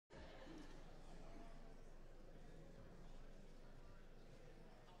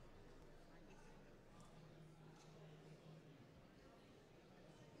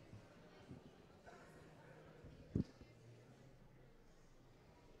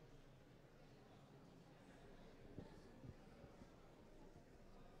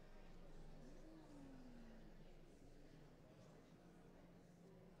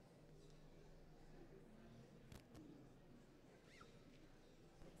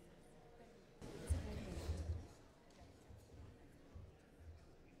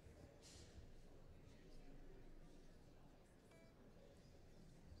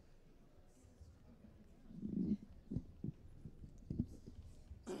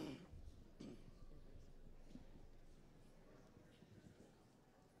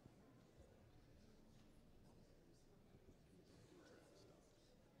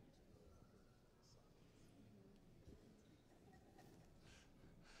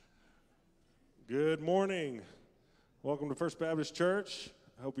Good morning. Welcome to First Baptist Church.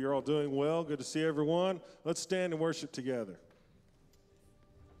 I hope you're all doing well. Good to see everyone. Let's stand and worship together.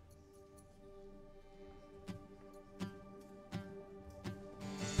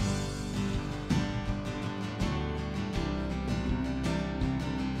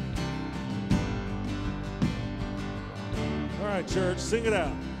 All right, church, sing it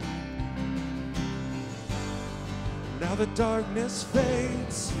out. Now the darkness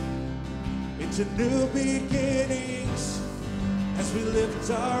fades into new beginnings as we lift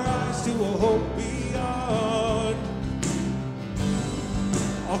our eyes to a hope beyond.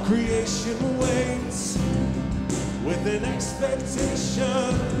 All creation waits with an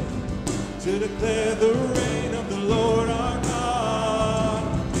expectation to declare the reign of the Lord our God.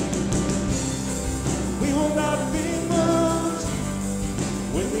 We will not be moved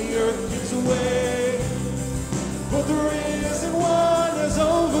when the earth gives way, for the risen one has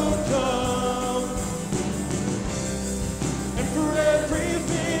overcome. And for every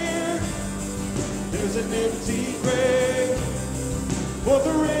fear, there's an empty grave, for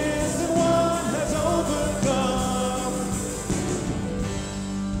the risen one has overcome.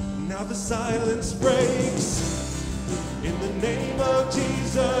 Now the silence breaks in the name of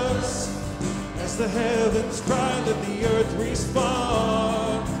Jesus, as the heavens cry, let the earth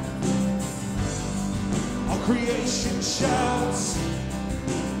respond. All creation shouts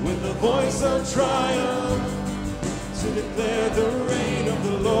with the voice of triumph to declare the reign of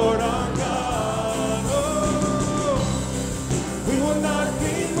the Lord our God. Oh, we will not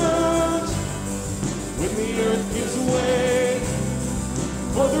be moved when the earth gives way,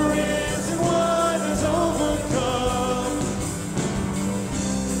 for the risen one has overcome.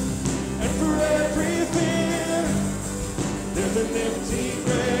 And for every fear, there's an empty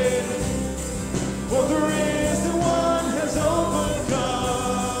grave, for the risen one has overcome.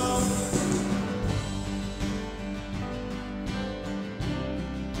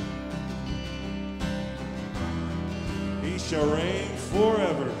 He shall reign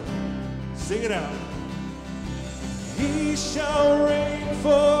forever. Sing it out. He shall reign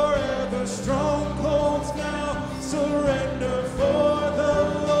forever. Strongholds now surrender, for the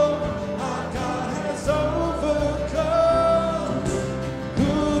Lord our God has overcome.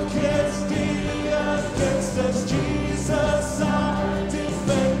 Who can stand against us? Jesus our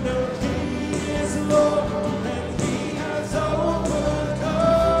defender. He is Lord and he has overcome.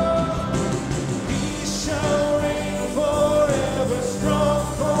 He shall reign forever.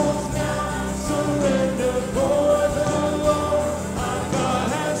 Strongholds now surrender, for the Lord our God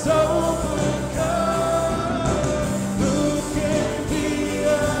has overcome. Who can be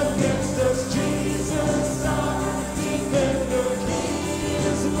against us? Jesus our defender. He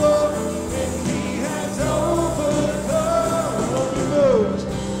is Lord and he has overcome.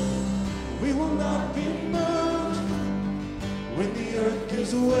 We will not be moved when the earth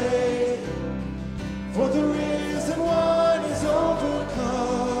gives way, for the risen one is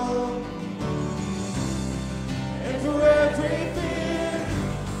overcome. And for every fear,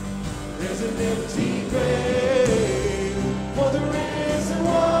 there's an empty grave, for the risen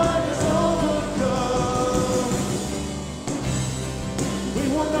one is overcome. We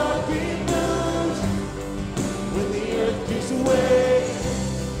will not be moved when the earth gives way,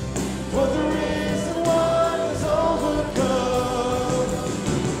 for the risen one is overcome.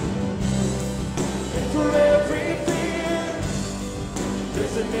 And for every fear,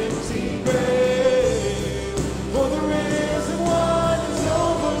 there's an empty grave, for the risen one is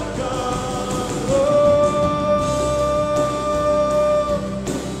overcome. Oh.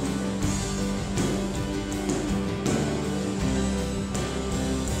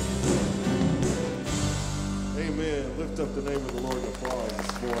 Amen. Lift up the name of the Lord in applause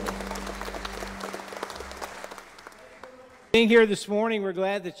this morning. Being here this morning, we're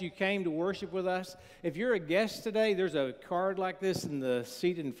glad that you came to worship with us. If you're a guest today, there's a card like this in the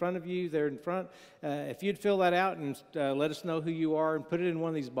seat in front of you, there in front. If you'd fill that out and let us know who you are and put it in one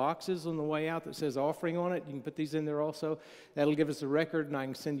of these boxes on the way out that says offering on it, you can put these in there also. That'll give us a record, and I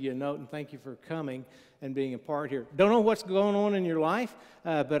can send you a note, and thank you for coming and being a part here. Don't know what's going on in your life,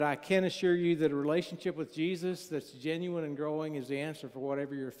 but I can assure you that a relationship with Jesus that's genuine and growing is the answer for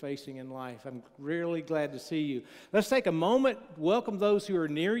whatever you're facing in life. I'm really glad to see you. Let's take a moment, welcome those who are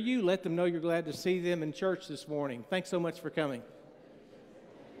near you, let them know you're glad to see them in church this morning. Thanks so much for coming.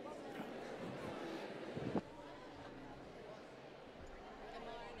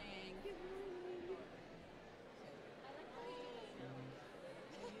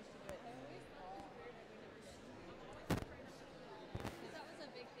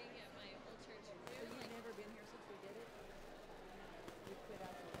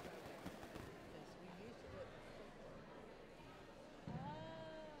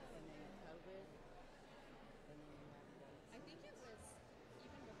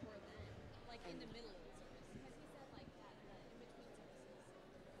 in the middle of the service because he said like that in between services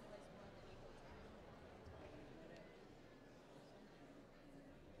was more than equal time.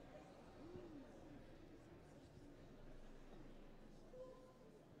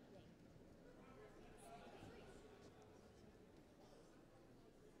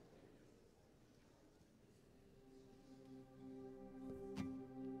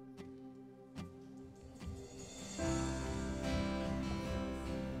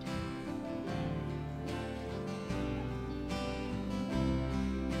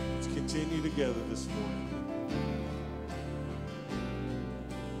 Let's continue together this morning.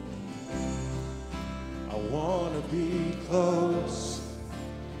 I want to be close,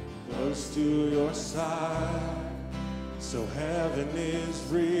 close to your side. So heaven is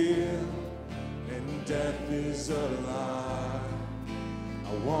real and death is a lie.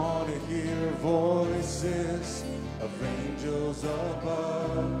 I want to hear voices of angels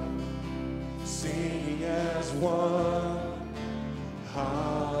above, singing as one.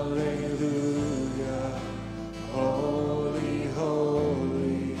 Hallelujah, holy,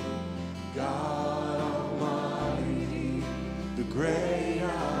 holy, God Almighty, the great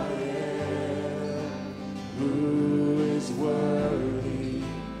I am, who is worthy,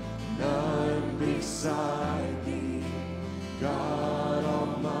 none beside thee, God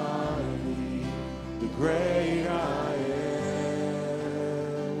Almighty, the great I am.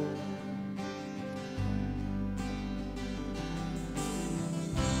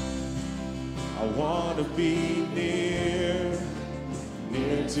 I want to be near,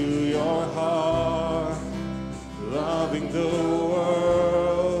 near to your heart, loving the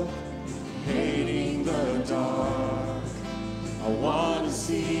world, hating the dark. I want to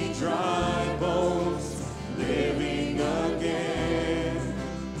see dry bones living again,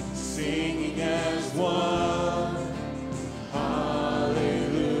 singing as one.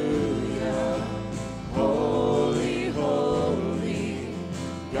 Hallelujah, holy, holy,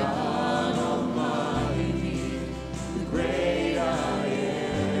 God Almighty, the great I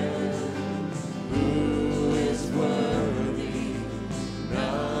am, who is worthy,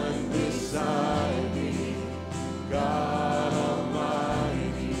 none beside thee, God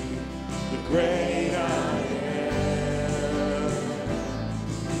Almighty, the great I am.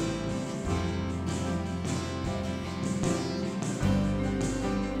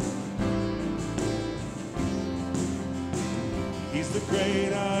 He's the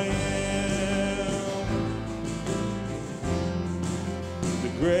great I am, the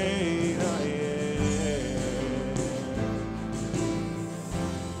great I am.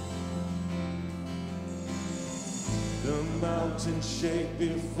 The mountains shake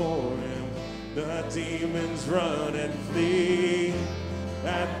before him, the demons run and flee.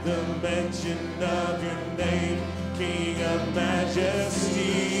 At the mention of your name, King of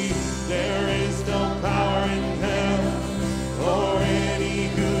majesty, there is no power in hell or any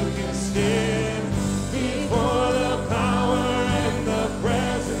who can stand before the power and the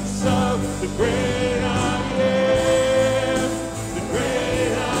presence of the great I am, the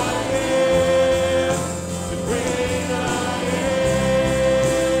great I am, the great I am,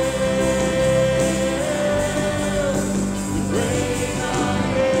 the great I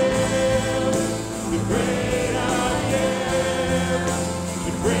am, the great I am,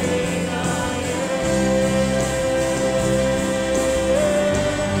 the great I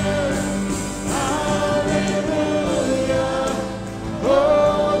Hallelujah,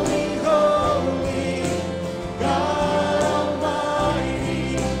 holy, holy, God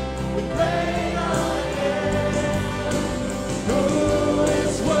Almighty, the great I am, who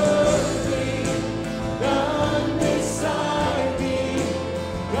is worthy, none beside thee,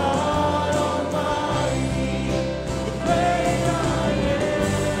 God Almighty, the great I am,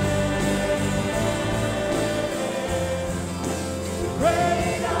 the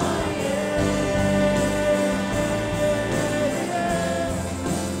great I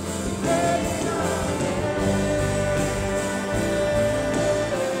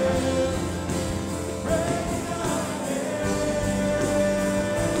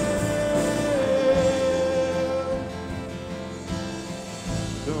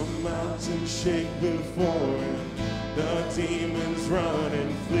The mountains shake before him, the demons run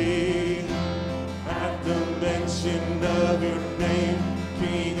and flee. At the mention of your name,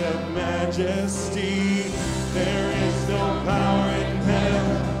 King of majesty, there is no power in hell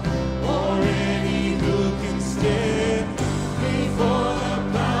or any who can stand before the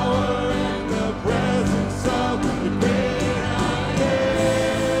power and the presence of the great I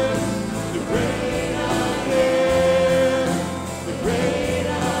am, the great I am, the great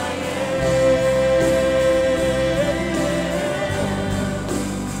I am,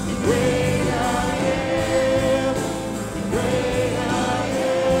 the great I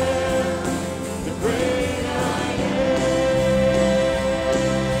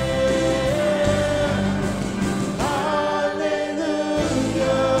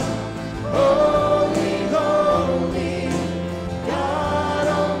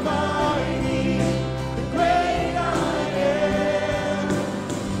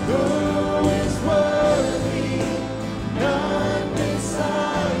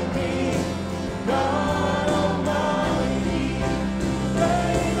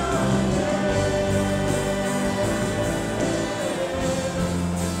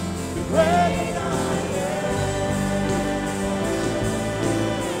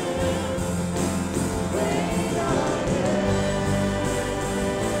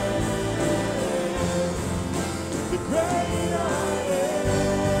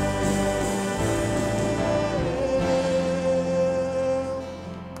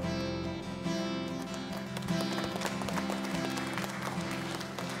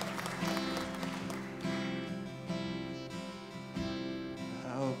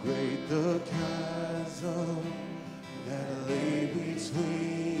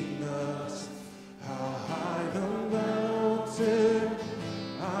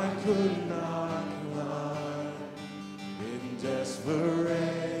could not climb. In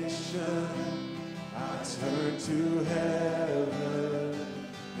desperation, I turned to heaven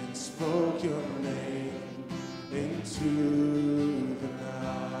and spoke your name into the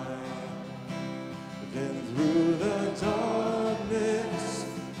night. Then through the darkness,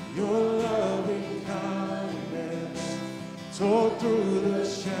 your loving kindness tore through the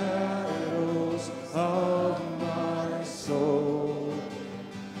shadows of my soul.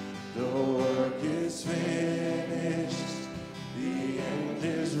 The work is finished, the end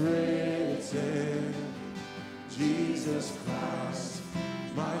is written. Jesus Christ,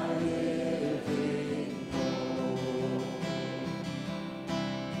 my living hope.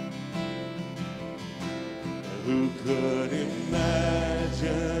 Who could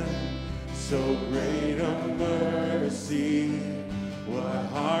imagine so great a mercy? What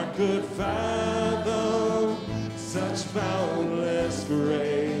heart could fathom such boundless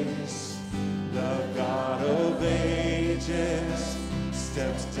grace? The God of ages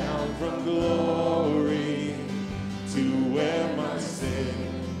steps down from glory to wear my sin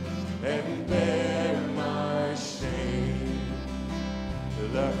and bear my shame.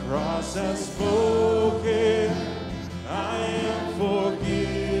 The cross has spoken, I am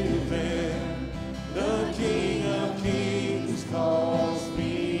forgiven. The King of Kings calls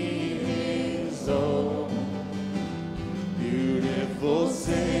me his own. Beautiful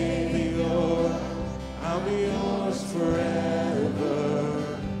Savior, I'm yours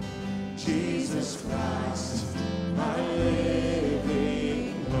forever. Jesus Christ, my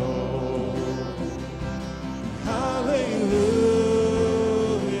living hope.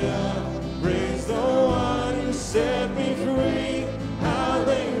 Hallelujah, praise the one who set me free.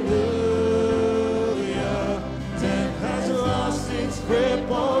 Hallelujah, death has lost its grip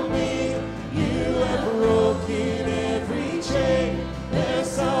on me. You have broken every chain. There's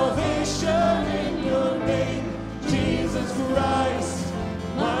salvation in your name, Jesus Christ,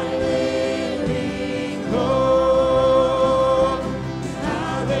 my living hope.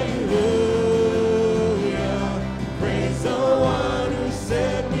 Hallelujah, praise the one who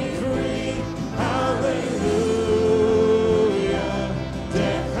set me free. Hallelujah,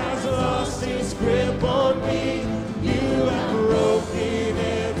 death has lost its grip on me. You have broken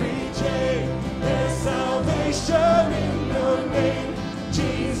every chain. There's salvation in your name,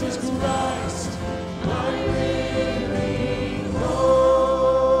 Jesus Christ, my living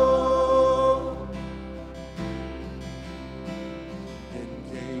hope. And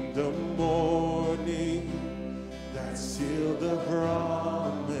came the morning that sealed the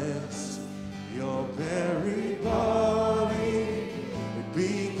promise. Your buried body, it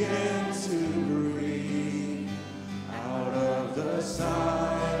began to breathe. Out of the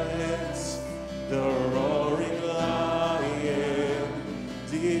silence, the roaring lion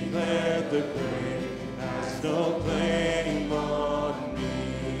declared the grave has no claim on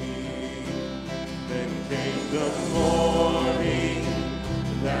me. Then came the morning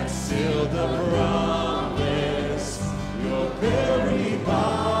that sealed the promise. Your very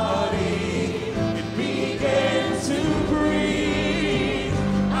body, it began to breathe.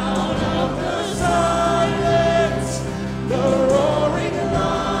 Out of the silence, the roaring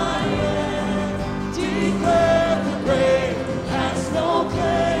lion declared the grave has no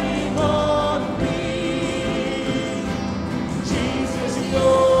claim on me. Jesus,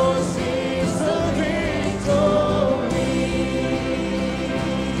 yours is the victory.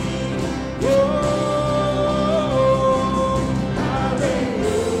 Oh,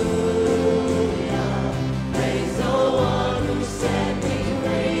 hallelujah, praise the one who set me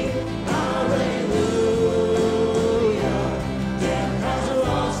free. Hallelujah, death has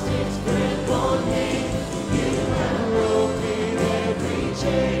lost its grip on me. You have broken every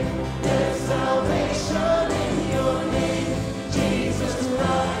chain. There's salvation in your name, Jesus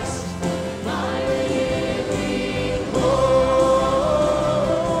Christ, my living hope.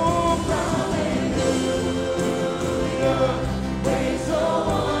 Hallelujah, praise the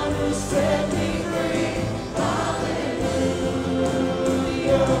one who set me free.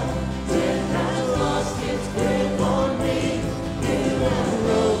 Hallelujah, death has lost its grip on me. You have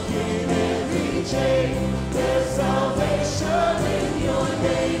broken every chain. There's salvation in your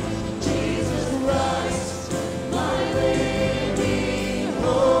name,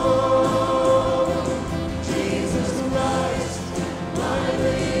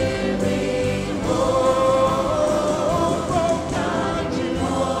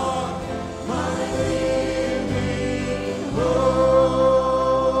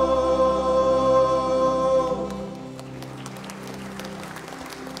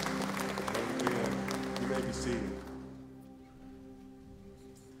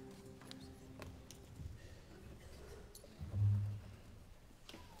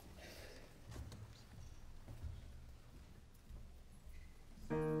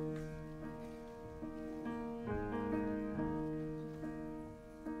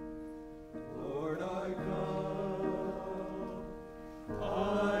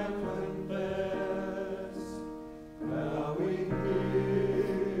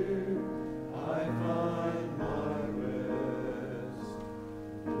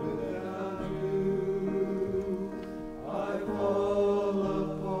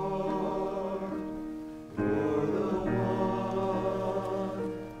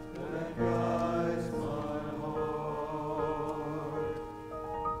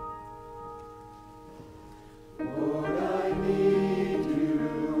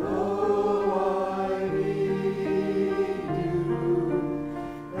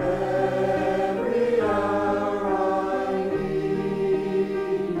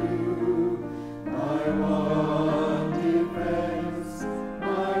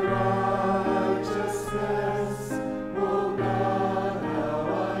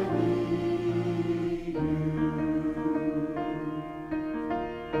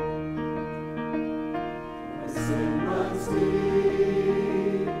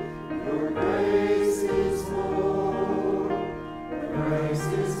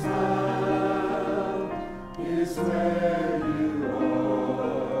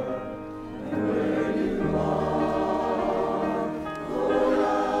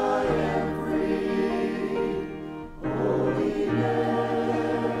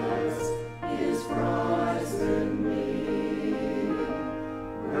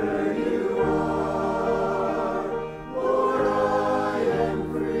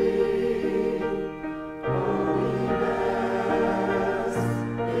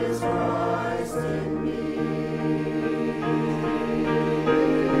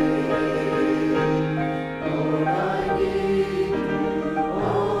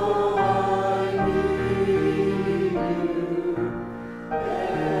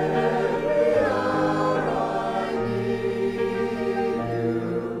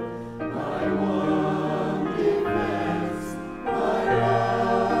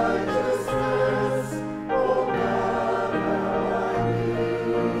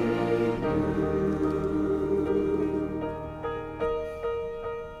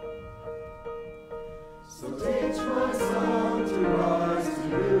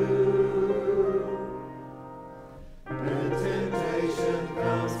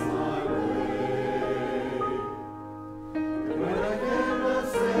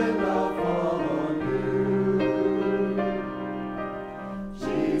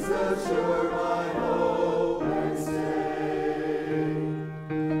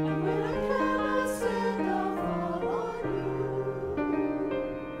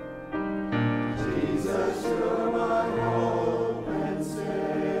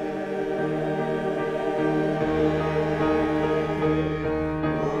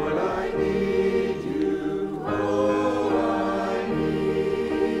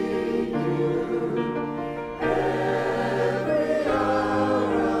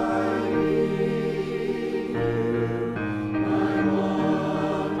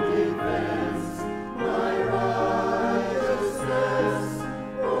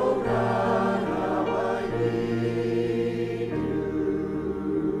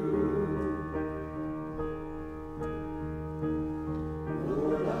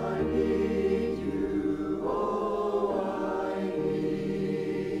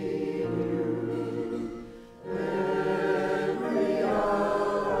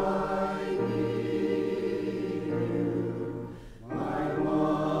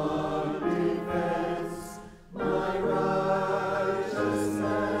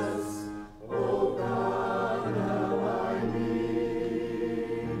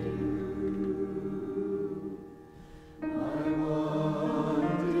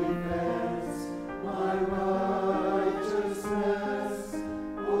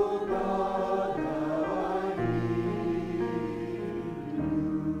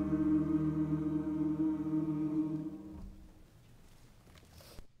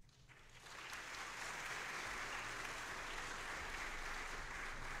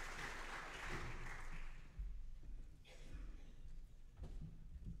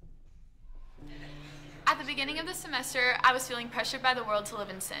 At the beginning of the semester, I was feeling pressured by the world to live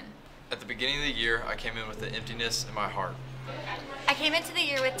in sin. At the beginning of the year, I came in with an emptiness in my heart. I came into the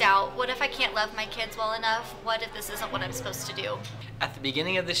year with doubt. What if I can't love my kids well enough? What if this isn't what I'm supposed to do? At the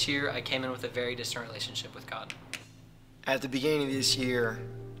beginning of this year, I came in with a very distant relationship with God. At the beginning of this year,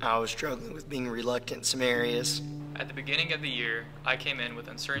 I was struggling with being reluctant in some areas. At the beginning of the year, I came in with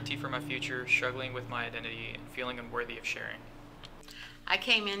uncertainty for my future, struggling with my identity, and feeling unworthy of sharing. I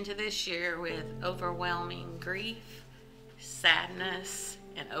came into this year with overwhelming grief, sadness,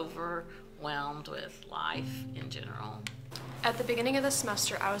 and overwhelmed with life in general. At the beginning of the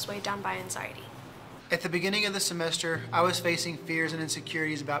semester, I was weighed down by anxiety. At the beginning of the semester, I was facing fears and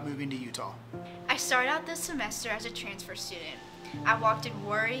insecurities about moving to Utah. I started out this semester as a transfer student. I walked in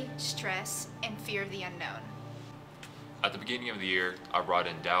worry, stress, and fear of the unknown. At the beginning of the year, I brought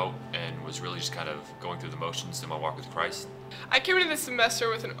in doubt and was really just kind of going through the motions in my walk with Christ. I came into this semester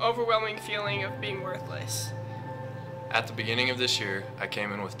with an overwhelming feeling of being worthless. At the beginning of this year, I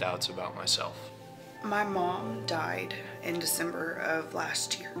came in with doubts about myself. My mom died in December of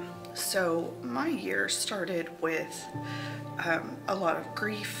last year, so my year started with a lot of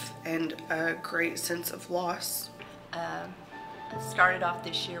grief and a great sense of loss. I started off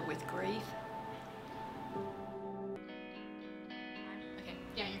this year with grief. Okay,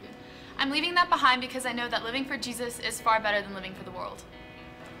 yeah, you're good. I'm leaving that behind because I know that living for Jesus is far better than living for the world.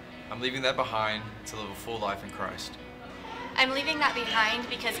 I'm leaving that behind to live a full life in Christ. I'm leaving that behind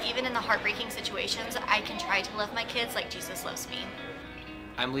because even in the heartbreaking situations, I can try to love my kids like Jesus loves me.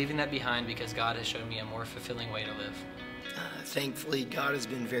 I'm leaving that behind because God has shown me a more fulfilling way to live. Thankfully, God has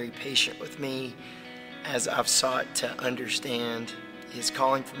been very patient with me as I've sought to understand His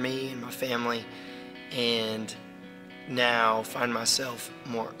calling for me and my family, and now find myself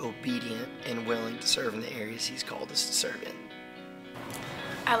more obedient and willing to serve in the areas He's called us to serve in.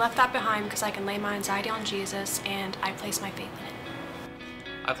 I left that behind because I can lay my anxiety on Jesus and I place my faith in it.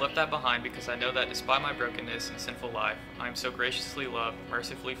 I've left that behind because I know that despite my brokenness and sinful life, I am so graciously loved,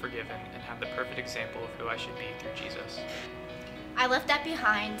 mercifully forgiven, and have the perfect example of who I should be through Jesus. I left that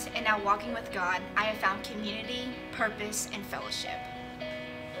behind, and now walking with God, I have found community, purpose, and fellowship.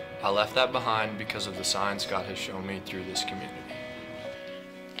 I left that behind because of the signs God has shown me through this community.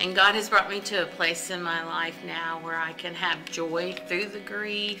 And God has brought me to a place in my life now where I can have joy through the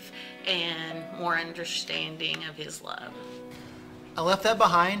grief and more understanding of His love. I left that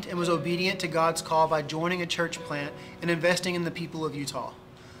behind and was obedient to God's call by joining a church plant and investing in the people of Utah.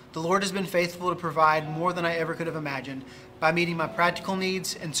 The Lord has been faithful to provide more than I ever could have imagined by meeting my practical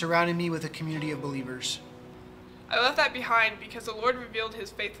needs and surrounding me with a community of believers. I left that behind because the Lord revealed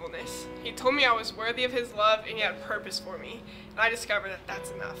His faithfulness. He told me I was worthy of His love and He had purpose for me, and I discovered that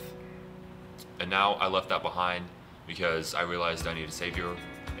that's enough. And now I left that behind because I realized I need a Savior,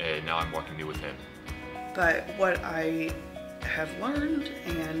 and now I'm walking new with Him. But what I have learned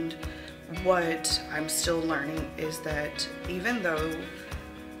and what I'm still learning is that even though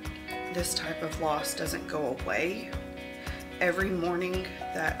this type of loss doesn't go away, every morning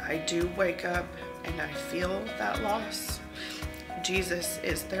that I do wake up and I feel that loss, Jesus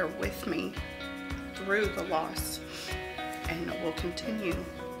is there with me through the loss and will continue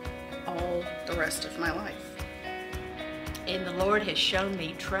all the rest of my life. And the Lord has shown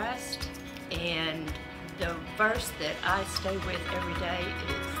me trust, and the verse that I stay with every day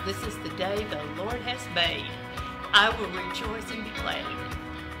is, "This is the day the Lord has made. I will rejoice and be glad in it."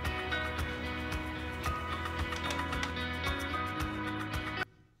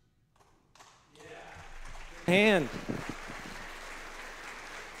 Hand.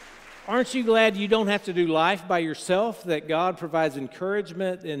 Aren't you glad you don't have to do life by yourself, that God provides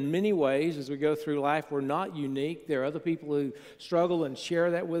encouragement in many ways as we go through life? We're not unique. There are other people who struggle and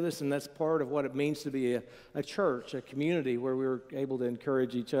share that with us, and that's part of what it means to be a church, a community where we're able to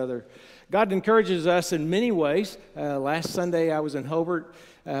encourage each other. God encourages us in many ways. Last Sunday I was in Hobart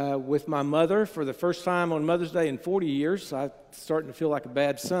with my mother for the first time on Mother's Day in 40 years. I'm starting to feel like a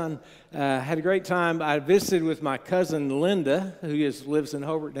bad son. Had a great time. I visited with my cousin Linda, who lives in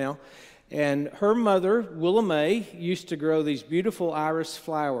Hobart now. And her mother, Willa Mae, used to grow these beautiful iris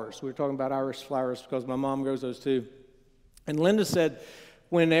flowers. We were talking about iris flowers because my mom grows those too. And Linda said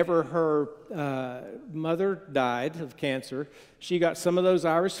whenever her mother died of cancer, she got some of those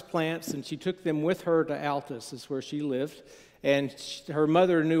iris plants and she took them with her to Altus, is where she lived. And her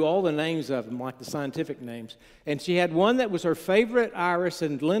mother knew all the names of them, like the scientific names. And she had one that was her favorite iris,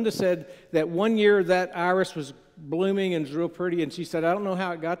 and Linda said that one year that iris was blooming and was real pretty, and she said, I don't know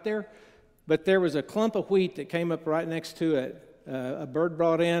how it got there, but there was a clump of wheat that came up right next to it. A bird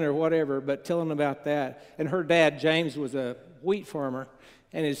brought in or whatever, but telling about that. And her dad, James, was a wheat farmer,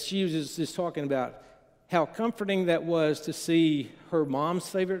 and she was just talking about how comforting that was to see her mom's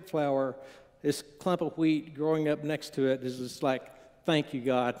favorite flower, this clump of wheat growing up next to it. Is just like, thank you,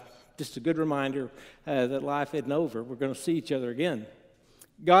 God. Just a good reminder that life isn't over. We're going to see each other again.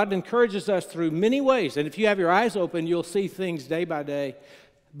 God encourages us through many ways, and if you have your eyes open, you'll see things day by day.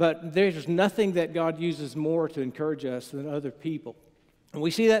 But there's nothing that God uses more to encourage us than other people. And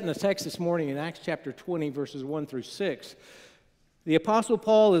we see that in the text this morning in Acts chapter 20, verses 1 through 6. The Apostle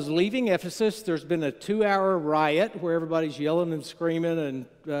Paul is leaving Ephesus. There's been a 2-hour riot where everybody's yelling and screaming,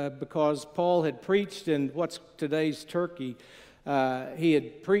 and because Paul had preached in what's today's Turkey. He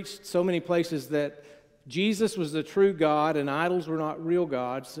had preached so many places that Jesus was the true God and idols were not real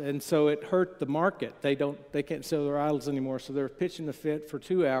gods, and so it hurt the market. They can't sell their idols anymore, so they're pitching a fit for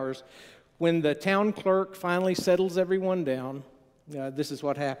 2 hours. When the town clerk finally settles everyone down, this is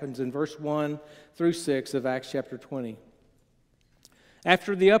what happens in verse 1 through 6 of Acts chapter 20.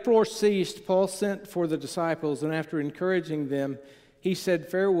 After the uproar ceased, Paul sent for the disciples, and after encouraging them, he said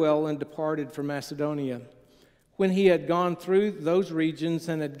farewell and departed for Macedonia. When he had gone through those regions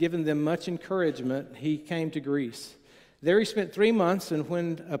and had given them much encouragement, he came to Greece. There he spent 3 months, and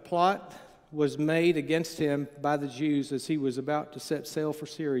when a plot was made against him by the Jews as he was about to set sail for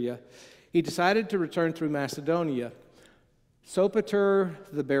Syria, he decided to return through Macedonia. Sopater,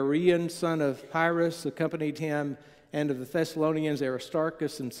 the Berean son of Pyrrhus, accompanied him, and of the Thessalonians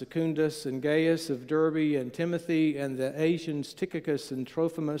Aristarchus and Secundus and Gaius of Derbe and Timothy and the Asians Tychicus and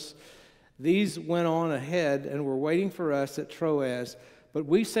Trophimus. These went on ahead and were waiting for us at Troas, but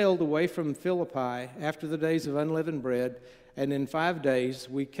we sailed away from Philippi after the days of unleavened bread, and in 5 days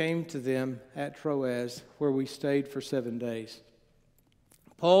we came to them at Troas, where we stayed for 7 days.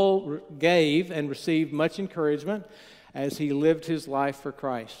 Paul gave and received much encouragement as he lived his life for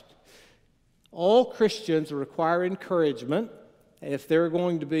Christ. All Christians require encouragement if they're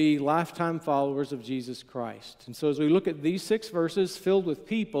going to be lifetime followers of Jesus Christ. And so as we look at these 6 verses filled with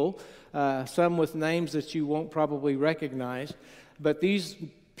people, some with names that you won't probably recognize, but these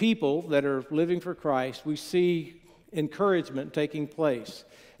people that are living for Christ, we see encouragement taking place.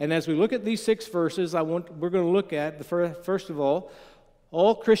 And as we look at these 6 verses, we're going to look at, first of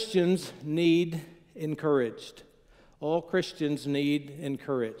all Christians need encouraged. All Christians need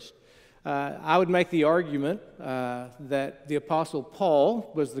encouraged. I would make the argument that the Apostle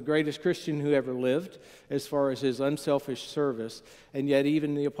Paul was the greatest Christian who ever lived as far as his unselfish service, and yet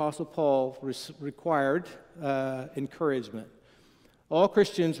even the Apostle Paul required encouragement. All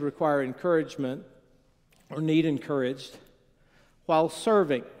Christians require encouragement or need encouraged while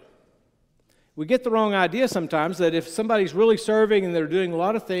serving. We get the wrong idea sometimes that if somebody's really serving and they're doing a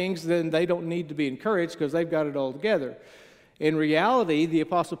lot of things, then they don't need to be encouraged because they've got it all together. In reality, the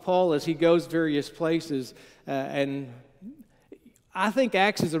Apostle Paul, as he goes various places, and I think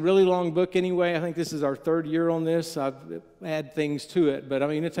Acts is a really long book anyway. I think this is our third year on this. I've added things to it, but I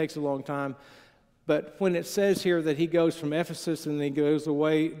mean, it takes a long time. But when it says here that he goes from Ephesus and then goes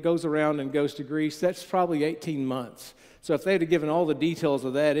around and goes to Greece, that's probably 18 months. So if they'd have given all the details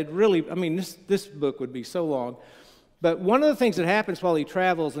of that, it really, I mean, this book would be so long. But one of the things that happens while he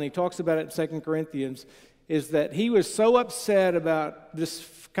travels, and he talks about it in 2 Corinthians, is that he was so upset about this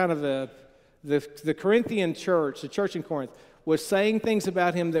kind of the Corinthian church, the church in Corinth, was saying things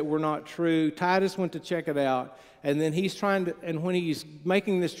about him that were not true. Titus went to check it out, and then and when he's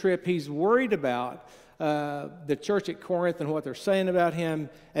making this trip, he's worried about the church at Corinth and what they're saying about him.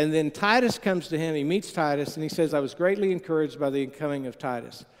 And then Titus comes to him, he meets Titus, and he says, I was greatly encouraged by the coming of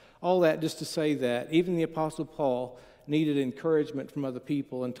Titus. All that just to say that even the Apostle Paul needed encouragement from other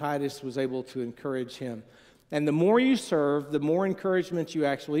people, and Titus was able to encourage him. And the more you serve, the more encouragement you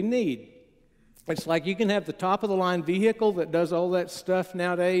actually need. It's like you can have the top-of-the-line vehicle that does all that stuff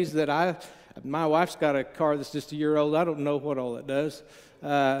nowadays that my wife's got a car that's just a year old. I don't know what all it does.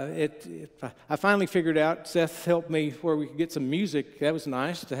 I finally figured out, Seth helped me where we could get some music. That was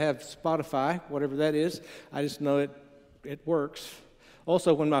nice to have Spotify, whatever that is. I just know it works.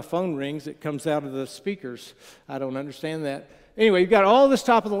 Also, when my phone rings, it comes out of the speakers. I don't understand that. Anyway, you've got all this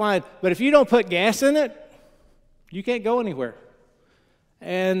top of the line, but if you don't put gas in it, you can't go anywhere.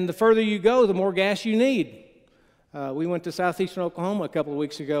 And the further you go, the more gas you need. We went to southeastern Oklahoma a couple of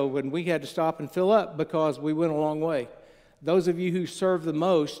weeks ago when we had to stop and fill up because we went a long way. Those of you who serve the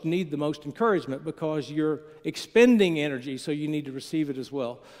most need the most encouragement because you're expending energy, so you need to receive it as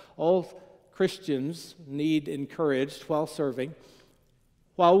well. All Christians need encouraged while serving,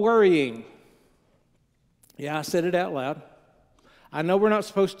 while worrying. Yeah, I said it out loud. I know we're not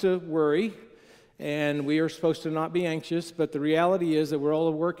supposed to worry, and we are supposed to not be anxious, but the reality is that we're all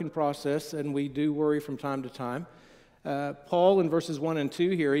a work in process, and we do worry from time to time. Paul, in verses 1 and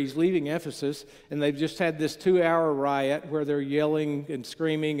 2 here, he's leaving Ephesus, and they've just had this 2-hour riot where they're yelling and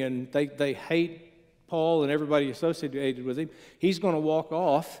screaming, and they hate Paul and everybody associated with him. He's going to walk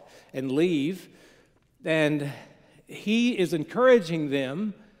off and leave, and he is encouraging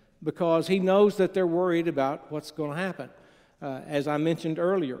them because he knows that they're worried about what's going to happen. As I mentioned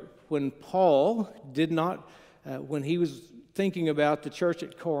earlier, when Paul when he was thinking about the church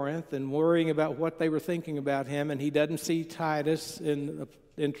at Corinth and worrying about what they were thinking about him, and he doesn't see Titus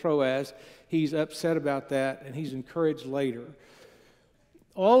in Troas, he's upset about that, and he's encouraged later.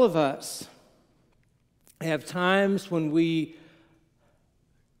 All of us have times when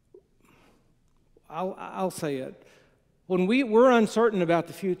I'll say it, when we're uncertain about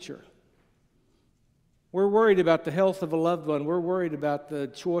the future. We're worried about the health of a loved one. We're worried about the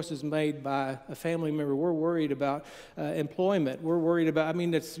choices made by a family member. We're worried about employment. We're worried about,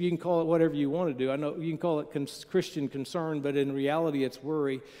 you can call it whatever you want to do. I know you can call it Christian concern, but in reality it's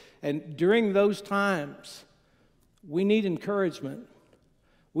worry. And during those times, we need encouragement.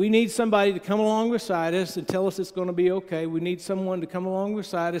 We need somebody to come along beside us and tell us it's going to be okay. We need someone to come along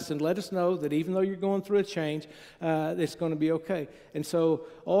beside us and let us know that even though you're going through a change, it's going to be okay. And so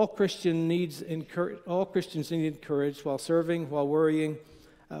all Christians need encouraged while serving, while worrying,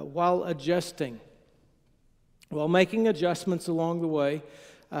 while adjusting, while making adjustments along the way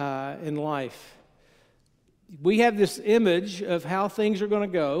in life. We have this image of how things are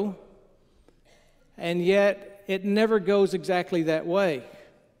going to go, and yet it never goes exactly that way.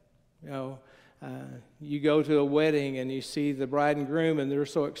 You go to a wedding and you see the bride and groom and they're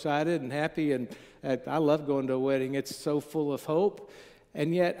so excited and happy, and I love going to a wedding. It's so full of hope,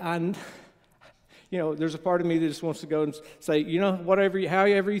 and yet there's a part of me that just wants to go and say,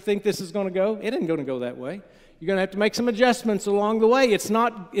 however you think this is going to go, it isn't going to go that way. You're going to have to make some adjustments along the way. It's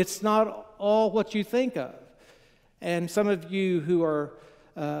not all what you think of. And some of you who are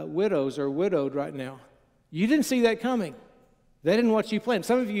widows or widowed right now, you didn't see that coming. That isn't what you planned.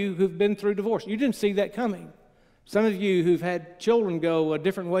 Some of you who've been through divorce, you didn't see that coming. Some of you who've had children go a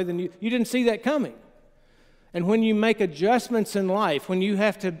different way than you didn't see that coming. And when you make adjustments in life, when you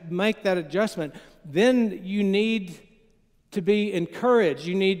have to make that adjustment, then you need to be encouraged.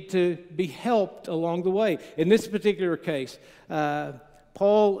 You need to be helped along the way. In this particular case,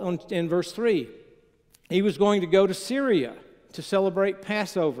 Paul, in verse 3, he was going to go to Syria to celebrate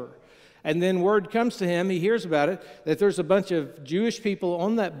Passover. And then word comes to him, he hears about it, that there's a bunch of Jewish people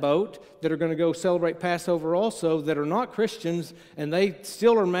on that boat that are going to go celebrate Passover also that are not Christians, and they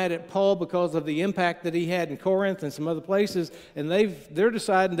still are mad at Paul because of the impact that he had in Corinth and some other places, and they're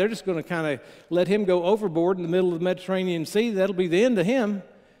deciding they're just going to kind of let him go overboard in the middle of the Mediterranean Sea. That'll be the end of him.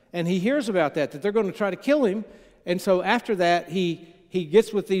 And he hears about that they're going to try to kill him, And so after that, he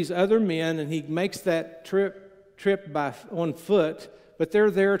gets with these other men, and he makes that trip on foot, but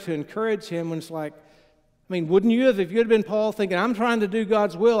they're there to encourage him when it's like, I mean, wouldn't you have, if you had been Paul, thinking, I'm trying to do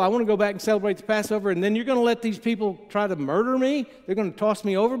God's will, I want to go back and celebrate the Passover, and then you're going to let these people try to murder me? They're going to toss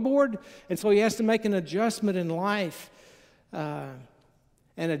me overboard? And so he has to make an adjustment in life. And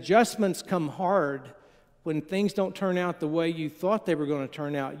adjustments come hard when things don't turn out the way you thought they were going to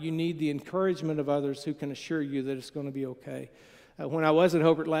turn out. You need the encouragement of others who can assure you that it's going to be okay. When I was at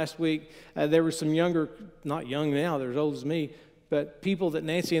Hobart last week, there were some younger, not young now, they're as old as me, but people that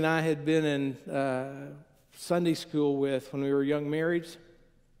Nancy and I had been in Sunday school with when we were young marrieds.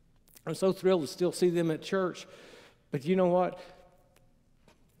 I'm so thrilled to still see them at church. But you know what?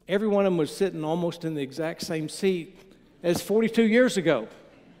 Every one of them was sitting almost in the exact same seat as 42 years ago.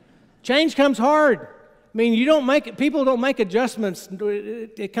 Change comes hard. I mean, people don't make adjustments.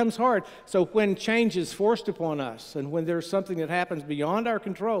 It comes hard. So when change is forced upon us and when there's something that happens beyond our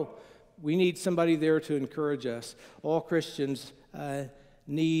control, we need somebody there to encourage us. All Christians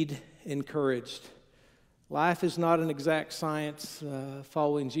need encouraged. Life is not an exact science.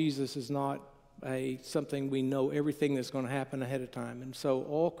 Following Jesus is not something we know everything that's going to happen ahead of time. And so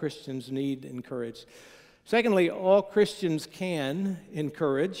all Christians need encouraged. Secondly, all Christians can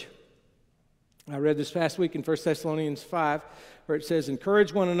encourage. I read this past week in 1 Thessalonians 5, where it says,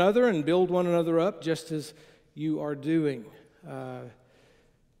 encourage one another and build one another up just as you are doing.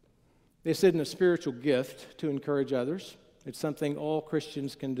 This isn't a spiritual gift to encourage others. It's something all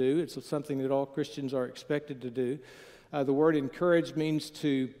Christians can do. It's something that all Christians are expected to do. The word encourage means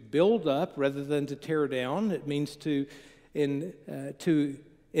to build up rather than to tear down. It means to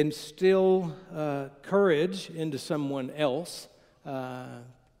instill courage into someone else,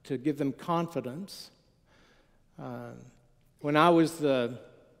 to give them confidence. When I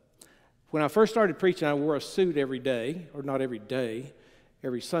first started preaching, I wore a suit every day, or not every day,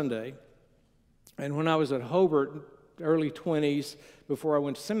 every Sunday. And when I was at Hobart, early 20s, before I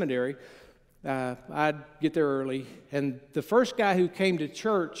went to seminary, I'd get there early. And the first guy who came to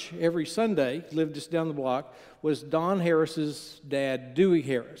church every Sunday, lived just down the block, was Don Harris's dad, Dewey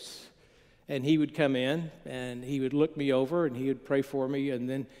Harris. And he would come in, and he would look me over, and he would pray for me, and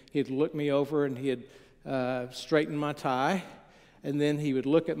then he'd look me over, and he'd straighten my tie, and then he would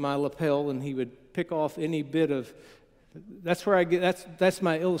look at my lapel, and he would pick off any bit of, that's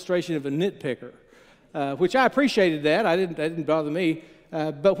my illustration of a nitpicker. Which I appreciated that. That didn't bother me.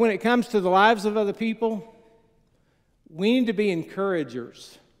 But when it comes to the lives of other people, we need to be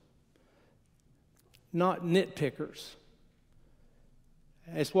encouragers, not nitpickers.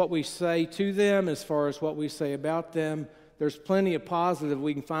 As what we say to them, as far as what we say about them, there's plenty of positive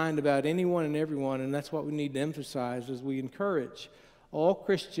we can find about anyone and everyone, and that's what we need to emphasize as we encourage. All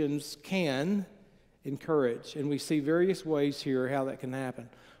Christians can encourage, and we see various ways here how that can happen.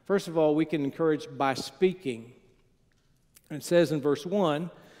 First of all, we can encourage by speaking. It says in verse 2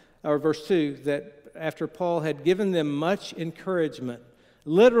 that after Paul had given them much encouragement,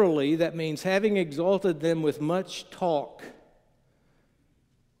 literally that means having exalted them with much talk.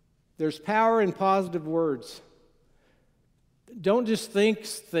 There's power in positive words. Don't just think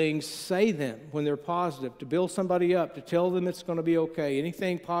things, say them when they're positive, to build somebody up, to tell them it's going to be okay,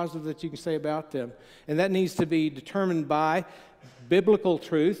 anything positive that you can say about them. And that needs to be determined by biblical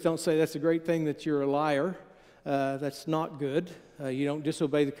truth. Don't say that's a great thing that you're a liar. That's not good. You don't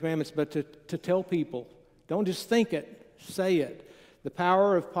disobey the commandments, but to tell people. Don't just think it, say it. The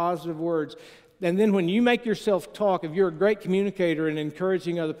power of positive words. And then when you make yourself talk, if you're a great communicator and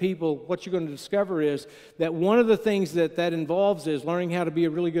encouraging other people, what you're going to discover is that one of the things that involves is learning how to be a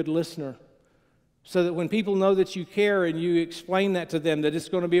really good listener. So that when people know that you care and you explain that to them, that it's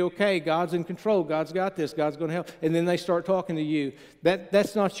going to be okay, God's in control, God's got this, God's going to help, and then they start talking to you.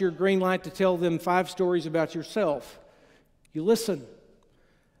 That's not your green light to tell them 5 stories about yourself. You listen.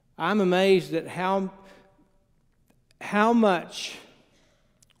 I'm amazed at how much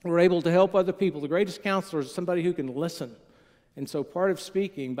we're able to help other people. The greatest counselor is somebody who can listen. And so part of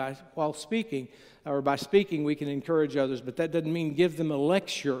speaking, by speaking, we can encourage others, but that doesn't mean give them a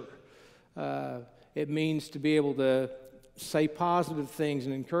lecture. It means to be able to say positive things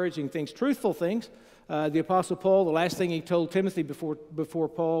and encouraging things, truthful things. The Apostle Paul, the last thing he told Timothy before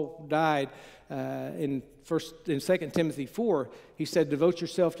Paul died, in 2 Timothy 4, he said, devote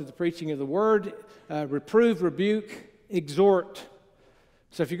yourself to the preaching of the word, reprove, rebuke, exhort.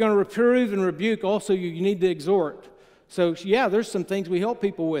 So if you're going to reprove and rebuke, also you need to exhort. So yeah, there's some things we help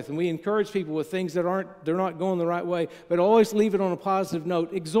people with, and we encourage people with things that they're not going the right way, but always leave it on a positive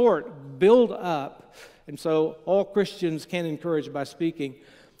note. Exhort, build up. And so all Christians can encourage by speaking,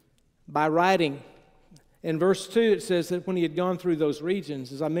 by writing. In verse 2, it says that when he had gone through those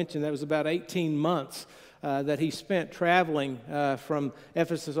regions, as I mentioned, that was about 18 months that he spent traveling from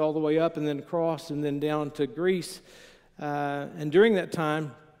Ephesus all the way up and then across and then down to Greece. And during that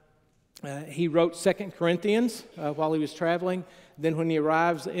time, he wrote 2 Corinthians while he was traveling. Then when he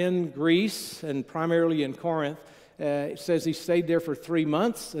arrives in Greece, and primarily in Corinth, it says he stayed there for 3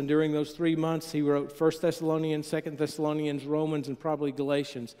 months, and during those 3 months he wrote 1 Thessalonians, 2 Thessalonians, Romans, and probably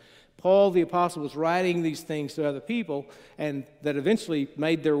Galatians. Paul the Apostle was writing these things to other people, and that eventually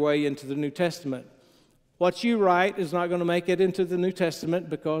made their way into the New Testament. What you write is not going to make it into the New Testament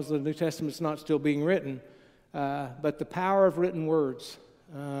because the New Testament's not still being written, but the power of written words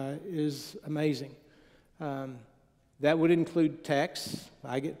is amazing. That would include texts.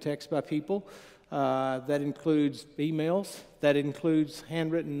 I get texts by people. That includes emails. That includes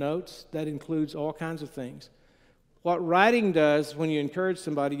handwritten notes. That includes all kinds of things. What writing does when you encourage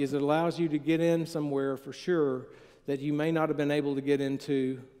somebody is it allows you to get in somewhere for sure that you may not have been able to get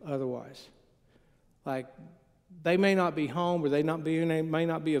into otherwise. Like, they may not be home or they may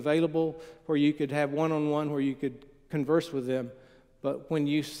not be available where you could have one-on-one where you could converse with them. But when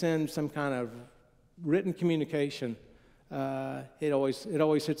you send some kind of written communication, it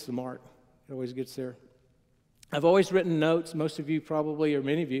always hits the mark. It always gets there. I've always written notes. Most of you probably, or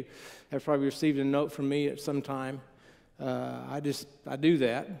many of you, have probably received a note from me at some time. I do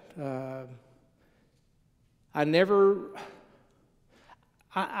that.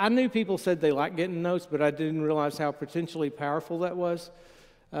 I knew people said they liked getting notes, but I didn't realize how potentially powerful that was.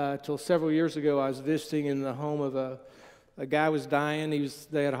 Till several years ago, I was visiting in the home of a guy was dying.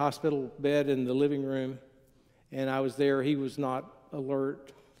 They had a hospital bed in the living room, and I was there. He was not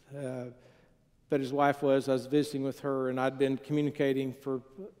alert, but his wife was. I was visiting with her, and I'd been communicating for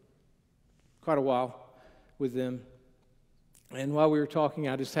quite a while with them. And while we were talking,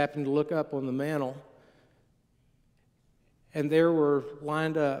 I just happened to look up on the mantle, and there were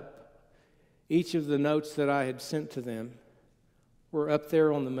lined up each of the notes that I had sent to them were up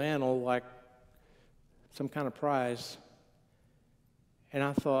there on the mantle like some kind of prize. And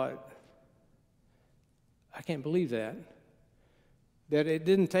I thought, I can't believe that. That it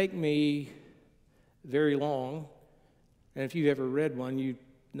didn't take me very long. And if you've ever read one, you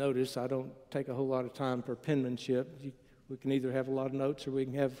notice I don't take a whole lot of time for penmanship. We can either have a lot of notes or we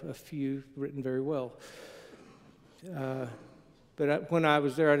can have a few written very well. But when I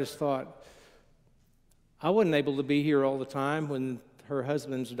was there, I just thought, I wasn't able to be here all the time when her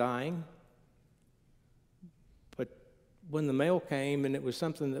husband's dying. But when the mail came and it was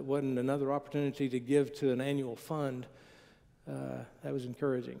something that wasn't another opportunity to give to an annual fund, that was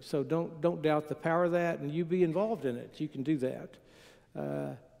encouraging. So don't doubt the power of that, and you be involved in it. You can do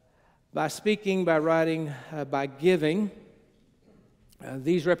that. By speaking, by writing, by giving.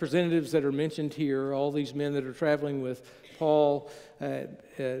 These representatives that are mentioned here, all these men that are traveling with Paul,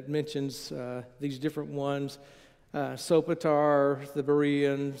 mentions these different ones. Sopater, the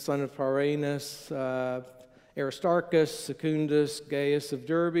Berean, son of Pyranus, Aristarchus, Secundus, Gaius of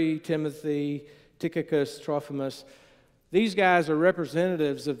Derbe, Timothy, Tychicus, Trophimus. These guys are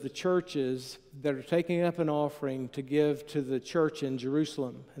representatives of the churches that are taking up an offering to give to the church in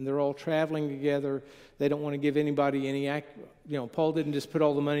Jerusalem. And they're all traveling together. They don't want to give anybody any Paul didn't just put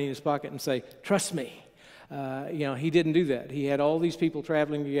all the money in his pocket and say, trust me. He didn't do that. He had all these people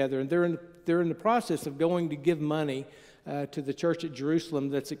traveling together. And they're in the process of going to give money to the church at Jerusalem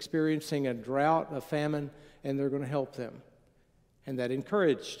that's experiencing a drought, a famine, and they're going to help them. And that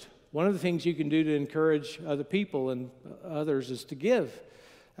encouraged. One of the things you can do to encourage other people and others is to give.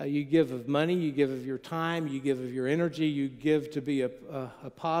 You give of money, you give of your time, you give of your energy, you give to be a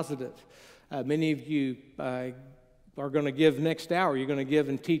positive. Many of you are going to give next hour. You're going to give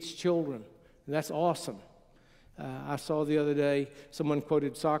and teach children. And that's awesome. I saw the other day someone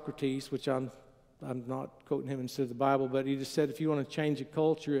quoted Socrates, which I'm not quoting him instead of the Bible, but he just said if you want to change a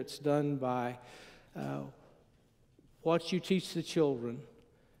culture, it's done by what you teach the children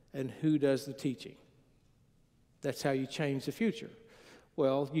and who does the teaching. That's how you change the future.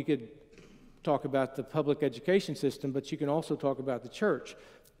 Well, you could talk about the public education system, but you can also talk about the church.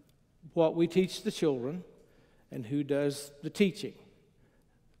 What we teach the children and who does the teaching.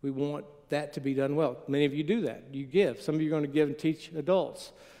 We want that to be done well. Many of you do that. You give. Some of you are going to give and teach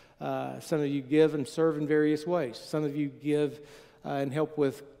adults. Some of you give and serve in various ways. Some of you give and help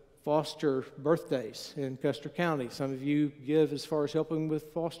with foster birthdays in Custer County. Some of you give as far as helping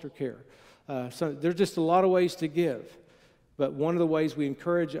with foster care. There's just a lot of ways to give. But one of the ways we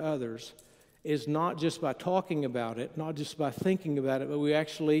encourage others is not just by talking about it, not just by thinking about it, but we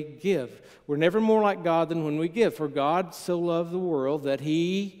actually give. We're never more like God than when we give. For God so loved the world that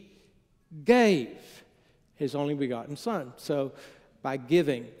He gave. his only begotten Son. So by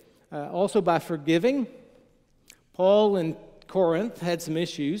giving. Also by forgiving. Paul in Corinth had some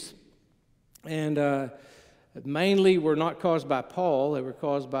issues, and mainly were not caused by Paul. They were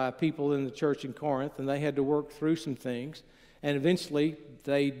caused by people in the church in Corinth, and they had to work through some things. And eventually,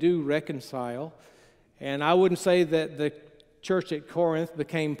 they do reconcile. And I wouldn't say that the church at Corinth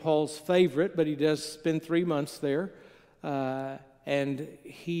became Paul's favorite, but he does spend 3 months there. And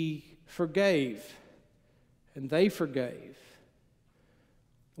he forgave, and they forgave.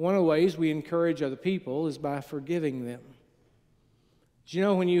 One of the ways we encourage other people is by forgiving them. Do you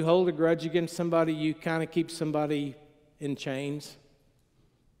know when you hold a grudge against somebody, you kind of keep somebody in chains?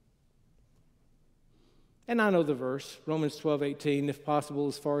 And I know the verse, Romans 12:18, if possible,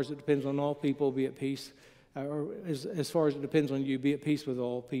 as far as it depends on all people, be at peace. Or as far as it depends on you, be at peace with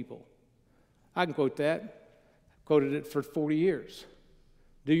all people. I can quote that. I've quoted it for 40 years.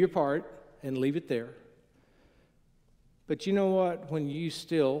 Do your part and leave it there. But you know what? When you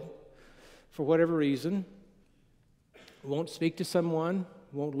still, for whatever reason, won't speak to someone,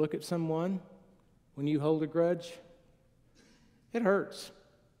 won't look at someone, when you hold a grudge, it hurts.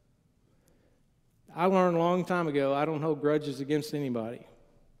 I learned a long time ago, I don't hold grudges against anybody.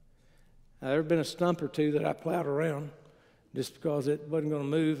 Now, there have been a stump or two that I plowed around just because it wasn't going to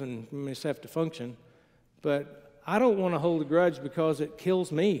move and I just have to function. But I don't want to hold a grudge because it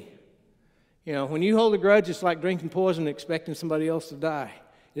kills me. You know, when you hold a grudge, it's like drinking poison and expecting somebody else to die.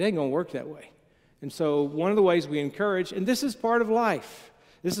 It ain't going to work that way. And so one of the ways we encourage, and this is part of life.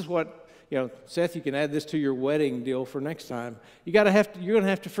 This is what, you know, Seth, you can add this to your wedding deal for next time. You're going to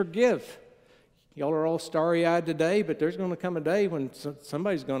have to forgive. Y'all are all starry-eyed today, but there's going to come a day when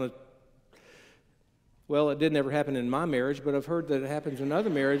somebody's going to, well, it didn't ever happen in my marriage, but I've heard that it happens in other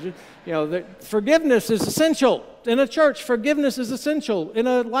marriages. You know, forgiveness is essential. In a church, forgiveness is essential. In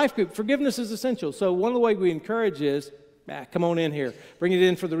a life group, forgiveness is essential. So one of the ways we encourage is, come on in here. Bring it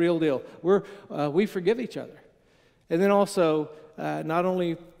in for the real deal. We forgive each other. And then also, not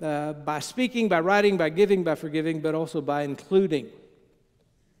only by speaking, by writing, by giving, by forgiving, but also by including.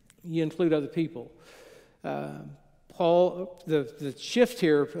 You include other people. Paul, the shift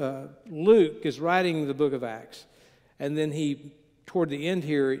here, Luke is writing the book of Acts. And then toward the end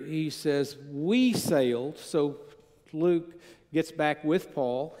here, he says, we sailed. So Luke gets back with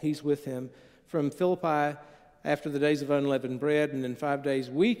Paul. He's with him from Philippi after the days of unleavened bread. And in 5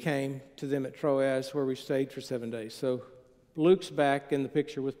 days, we came to them at Troas, where we stayed for 7 days. So Luke's back in the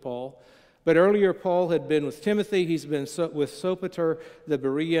picture with Paul. But earlier, Paul had been with Timothy. He's been with Sopater, the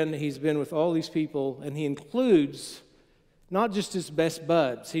Berean. He's been with all these people, and he includes not just his best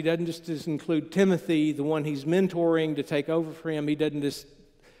buds. He doesn't just include Timothy, the one he's mentoring to take over for him.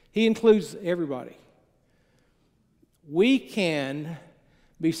 He includes everybody. We can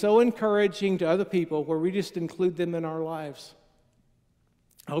be so encouraging to other people where we just include them in our lives.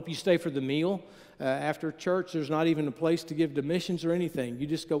 I hope you stay for the meal. After church, there's not even a place to give to missions or anything. You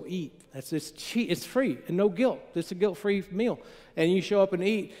just go eat. It's free and no guilt. It's a guilt-free meal. And you show up and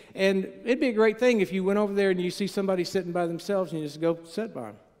eat. And it'd be a great thing if you went over there and you see somebody sitting by themselves and you just go sit by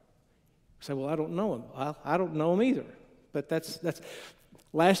them. You say, well, I don't know them. I don't know them either. But that's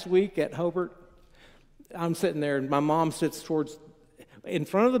last week at Hobart, I'm sitting there and my mom sits in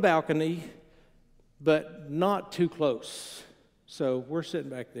front of the balcony, but not too close. So we're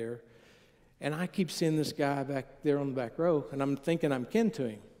sitting back there. And I keep seeing this guy back there on the back row, and I'm thinking I'm kin to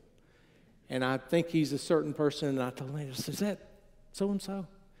him. And I think he's a certain person, and I told her, is that so-and-so?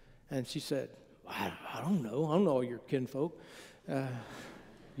 And she said, I don't know. I don't know all your kinfolk.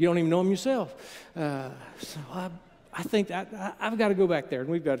 You don't even know them yourself. So I think I've got to go back there.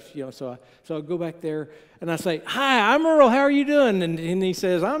 And we've got, so I go back there, and I say, hi, I'm Earl. How are you doing? And he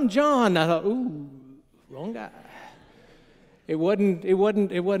says, I'm John. I thought, ooh, wrong guy. It wasn't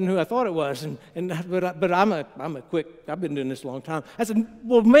who I thought it was, but I've been doing this a long time. I said,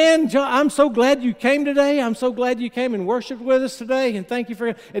 well, man, John, I'm so glad you came today. I'm so glad you came and worshiped with us today, and thank you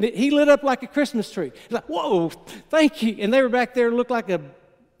for. And he lit up like a Christmas tree. He's like, whoa, thank you. And they were back there, looked like a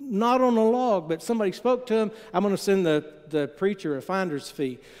knot on a log, but somebody spoke to him. I'm going to send the preacher a finder's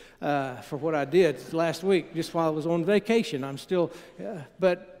fee for what I did last week, just while I was on vacation. I'm still,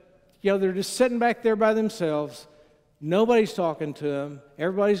 but they're just sitting back there by themselves. Nobody's talking to him.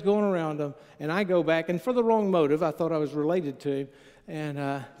 Everybody's going around him. And I go back, and for the wrong motive, I thought I was related to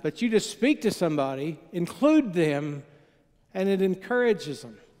him. But you just speak to somebody, include them, and it encourages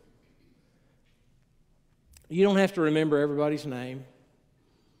them. You don't have to remember everybody's name.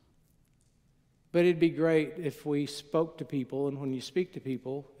 But it'd be great if we spoke to people, and when you speak to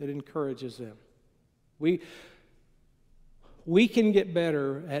people, it encourages them. We can get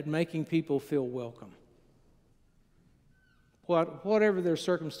better at making people feel welcome. whatever their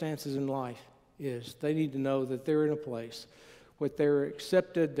circumstances in life is, they need to know that they're in a place where they're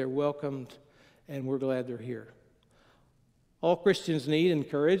accepted, they're welcomed, and we're glad they're here. All Christians need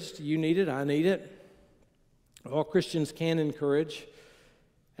encouraged. You need it, I need it. All Christians can encourage.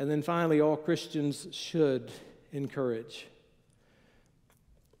 And then finally, all Christians should encourage.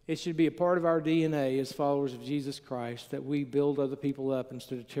 It should be a part of our DNA as followers of Jesus Christ that we build other people up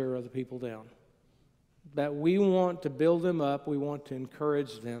instead of tear other people down. That we want to build them up, we want to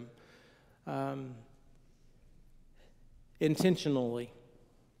encourage them intentionally.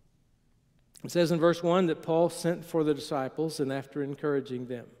 It says in verse 1 that Paul sent for the disciples and after encouraging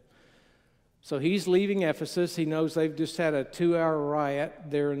them. So he's leaving Ephesus. He knows they've just had a 2-hour riot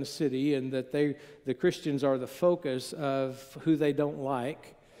there in the city and that the Christians are the focus of who they don't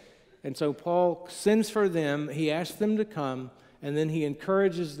like. And so Paul sends for them. He asks them to come, and then he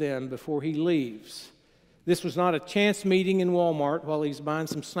encourages them before he leaves. This was not a chance meeting in Walmart while he's buying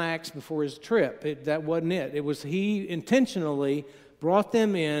some snacks before his trip. That wasn't it. It was he intentionally brought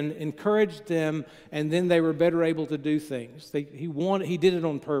them in, encouraged them, and then they were better able to do things. He did it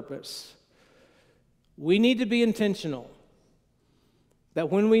on purpose. We need to be intentional. That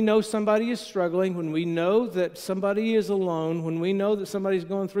when we know somebody is struggling, when we know that somebody is alone, when we know that somebody's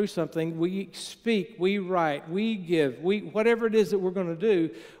going through something, we speak, we write, we give, whatever it is that we're going to do,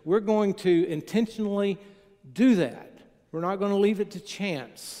 we're going to intentionally do that. We're not going to leave it to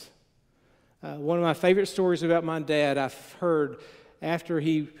chance. One of my favorite stories about my dad I've heard after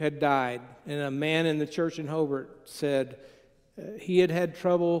he had died, and a man in the church in Hobart said he had had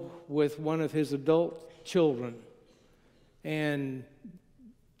trouble with one of his adult children, and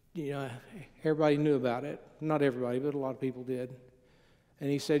everybody knew about it. Not everybody, but a lot of people did. And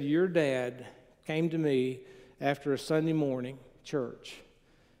he said, your dad came to me after a Sunday morning church,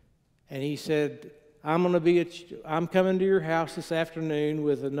 and he said, I'm coming to your house this afternoon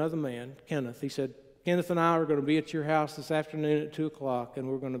with another man, Kenneth. He said, Kenneth and I are going to be at your house this afternoon at 2 o'clock, and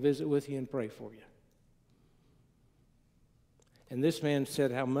we're going to visit with you and pray for you. And this man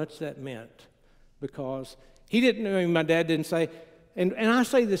said how much that meant, because he didn't know, my dad didn't say, and I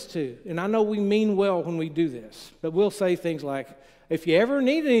say this too, and I know we mean well when we do this, but we'll say things like, if you ever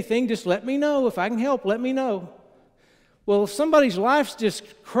need anything, just let me know. If I can help, let me know. Well, if somebody's life's just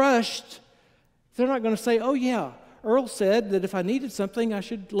crushed, they're not going to say, oh yeah, Earl said that if I needed something, I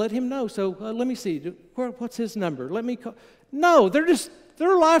should let him know. So let me see, what's his number? Let me call. No, their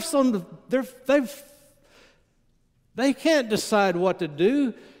life's on they can't decide what to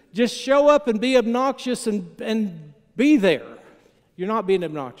do. Just show up and be obnoxious and be there. You're not being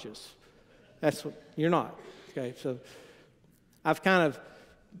obnoxious. That's what you're not. Okay, so I've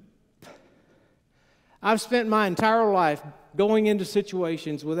spent my entire life going into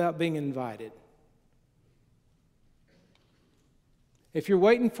situations without being invited. If you're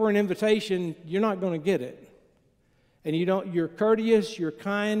waiting for an invitation, you're not going to get it. And you're courteous, you're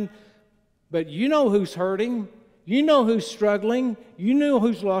kind, but you know who's hurting. You know who's struggling. You know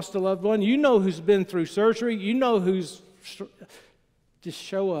who's lost a loved one. You know who's been through surgery. You know who's... Just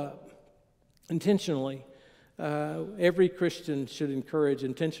show up intentionally. Every Christian should encourage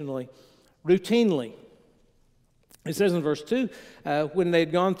intentionally, routinely. It says in verse 2, when they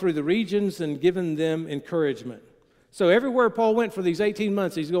had gone through the regions and given them encouragement. So everywhere Paul went for these 18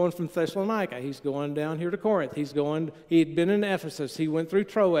 months, he's going from Thessalonica, he's going down here to Corinth, he had been in Ephesus, he went through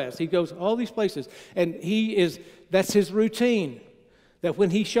Troas, he goes all these places, and that's his routine, that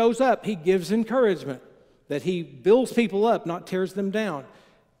when he shows up, he gives encouragement, that he builds people up, not tears them down.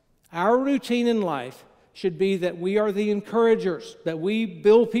 Our routine in life should be that we are the encouragers, that we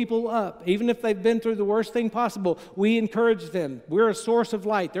build people up. Even if they've been through the worst thing possible, we encourage them. We're a source of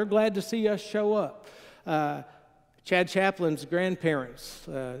light. They're glad to see us show up. Chad Chaplin's grandparents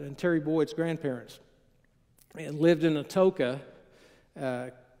and Terry Boyd's grandparents lived in Atoka,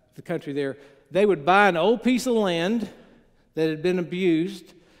 the country there. They would buy an old piece of land that had been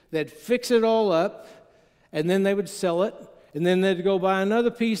abused, they'd fix it all up, and then they would sell it, and then they'd go buy another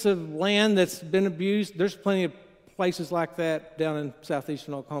piece of land that's been abused. There's plenty of places like that down in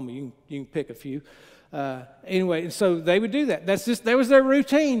southeastern Oklahoma. You can pick a few. Anyway, so they would do that. That was their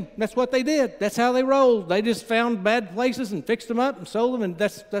routine. That's what they did. That's how they rolled. They just found bad places and fixed them up and sold them, and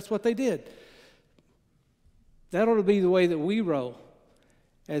that's what they did. That ought to be the way that we roll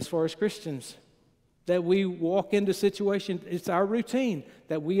as far as Christians. That we walk into situations, it's our routine,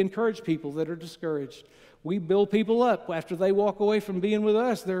 that we encourage people that are discouraged. We build people up. After they walk away from being with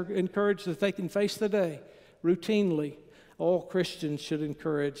us, they're encouraged that they can face the day. Routinely, all Christians should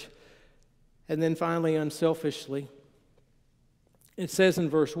encourage. And then finally, unselfishly, it says in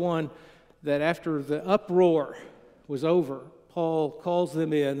verse 1 that after the uproar was over, Paul calls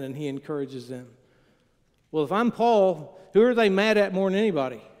them in and he encourages them. Well, if I'm Paul, who are they mad at more than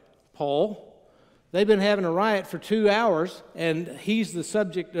anybody? Paul. They've been having a riot for 2 hours, and he's the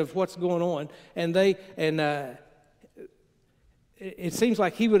subject of what's going on. And it seems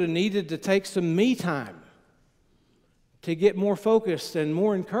like he would have needed to take some me time to get more focused and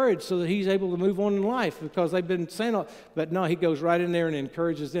more encouraged so that he's able to move on in life, because they've been saying all. But no, he goes right in there and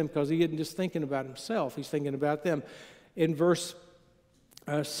encourages them, because he isn't just thinking about himself. He's thinking about them. In verse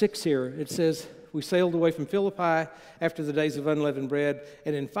 6 here, it says, we sailed away from Philippi after the days of unleavened bread,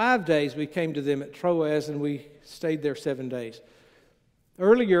 and in 5 days we came to them at Troas, and we stayed there 7 days.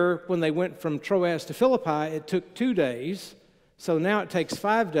 Earlier, when they went from Troas to Philippi, it took 2 days, so now it takes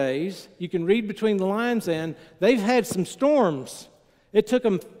 5 days. You can read between the lines then. They've had some storms. It took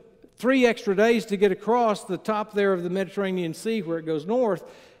them 3 extra days to get across the top there of the Mediterranean Sea where it goes north.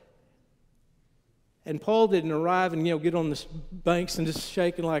 And Paul didn't arrive and, get on the banks and just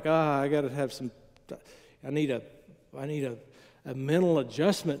shaking like, I got to have some, I need a mental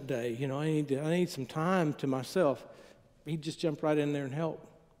adjustment day. I need some time to myself. He just jumped right in there and helped.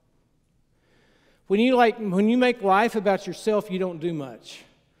 When you make life about yourself, you don't do much.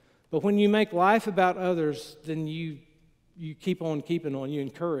 But when you make life about others, then you keep on keeping on. You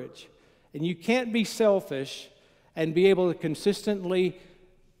encourage. And you can't be selfish and be able to consistently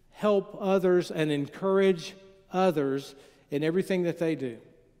help others and encourage others in everything that they do.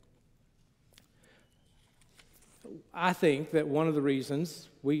 I think that one of the reasons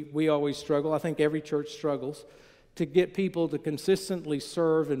we always struggle, I think every church struggles, to get people to consistently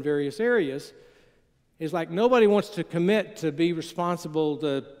serve in various areas is like nobody wants to commit to be responsible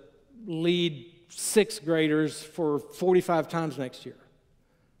to lead 6th graders for 45 times next year.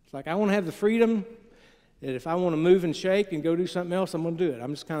 It's like I want to have the freedom that if I want to move and shake and go do something else, I'm going to do it.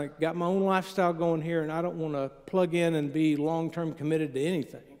 I'm just kind of got my own lifestyle going here, and I don't want to plug in and be long-term committed to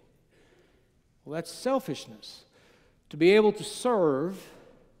anything. Well, that's selfishness. To be able to serve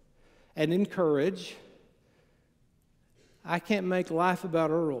and encourage, I can't make life about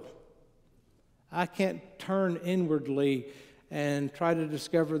Earl. I can't turn inwardly and try to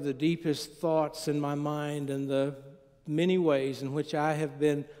discover the deepest thoughts in my mind and the many ways in which I have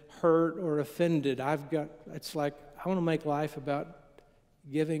been hurt or offended. It's like I want to make life about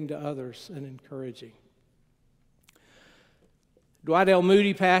giving to others and encouraging. Dwight L.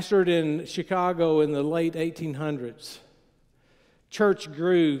 Moody pastored in Chicago in the late 1800s. Church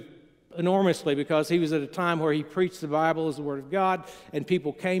grew enormously because he was at a time where he preached the Bible as the Word of God, and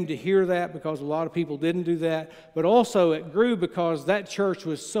people came to hear that because a lot of people didn't do that. But also it grew because that church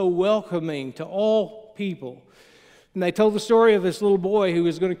was so welcoming to all people. And they told the story of this little boy who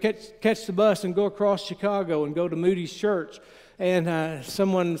was going to catch the bus and go across Chicago and go to Moody's church. And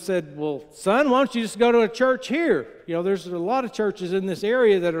someone said, well, son, why don't you just go to a church here? There's a lot of churches in this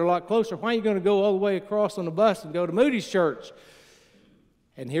area that are a lot closer. Why are you going to go all the way across on the bus and go to Moody's church?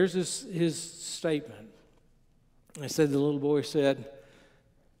 And here's his statement. I said, the little boy said,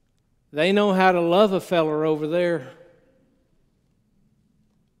 they know how to love a feller over there.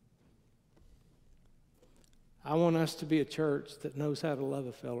 I want us to be a church that knows how to love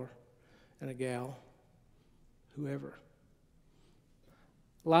a feller and a gal, whoever.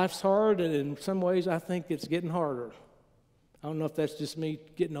 Life's hard, and in some ways I think it's getting harder. I don't know if that's just me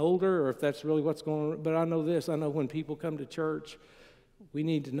getting older or if that's really what's going on, but I know this. I know when people come to church, we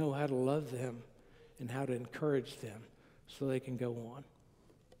need to know how to love them and how to encourage them so they can go on.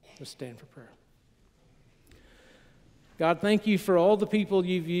 Let's stand for prayer. God, thank you for all the people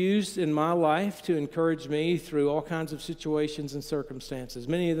you've used in my life to encourage me through all kinds of situations and circumstances,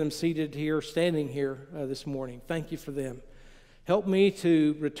 many of them seated here, standing here this morning. Thank you for them. Help me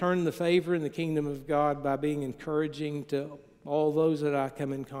to return the favor in the kingdom of God by being encouraging to all those that I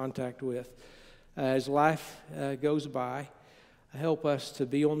come in contact with. As life goes by, help us to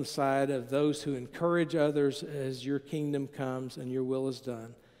be on the side of those who encourage others as your kingdom comes and your will is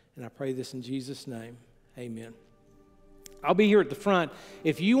done. And I pray this in Jesus' name. Amen. I'll be here at the front.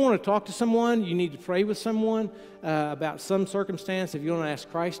 If you want to talk to someone, you need to pray with someone about some circumstance. If you want to ask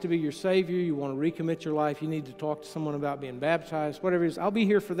Christ to be your Savior, you want to recommit your life, you need to talk to someone about being baptized, whatever it is. I'll be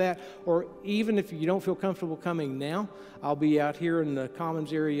here for that. Or even if you don't feel comfortable coming now, I'll be out here in the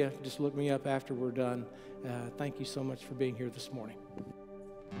Commons area. Just look me up after we're done. Thank you so much for being here this morning.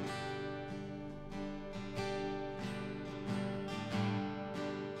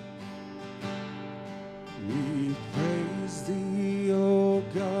 We praise thee, O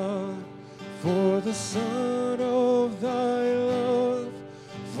God, for the Son of thy love,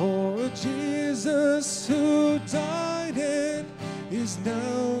 for Jesus who died and is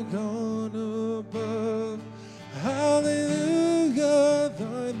now gone above. Hallelujah.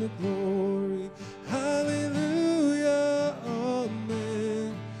 the glory. Hallelujah,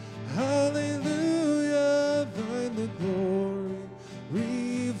 amen. Hallelujah, thine the glory.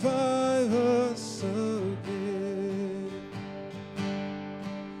 Revive us again.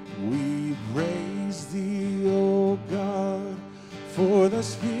 We praise thee, O God, for the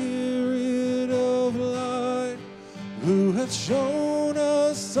Spirit of light, who hath shown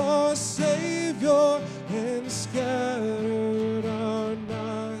us our Savior and scattered our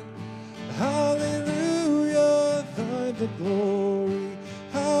night. Hallelujah, thine the glory.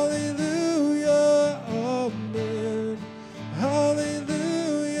 Hallelujah, amen.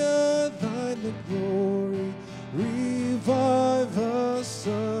 Hallelujah, thine the glory. Revive us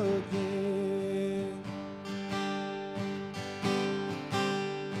again.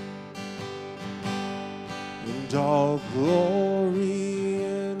 And all glory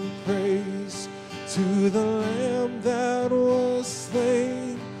and praise to the Lamb that was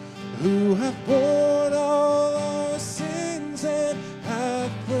slain, who hath borne all our sins and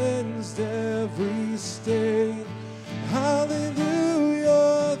hath cleansed every stain.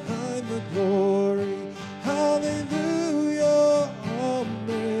 Hallelujah, thine the glory. Hallelujah,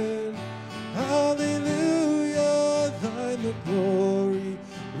 amen. Hallelujah, thine the glory.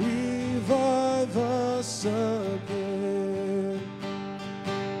 Revive us again.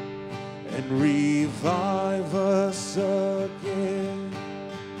 And revive us again.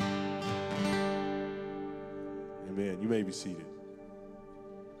 Amen. You may be seated.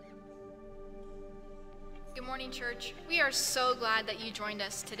 Good morning, church. We are so glad that you joined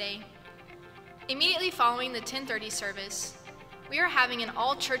us today. Immediately following the 10:30 service, we are having an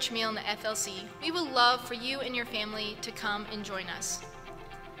all-church meal in the FLC. We would love for you and your family to come and join us.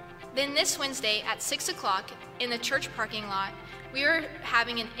 Then this Wednesday at 6 o'clock in the church parking lot, we are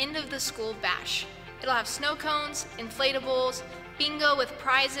having an end-of-the-school bash. It'll have snow cones, inflatables, bingo with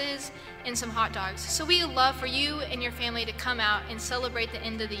prizes, and some hot dogs. So we would love for you and your family to come out and celebrate the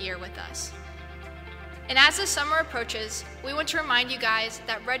end of the year with us. And as the summer approaches, we want to remind you guys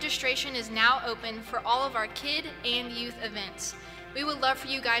that registration is now open for all of our kid and youth events. We would love for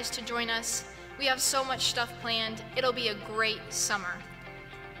you guys to join us. We have so much stuff planned. It'll be a great summer.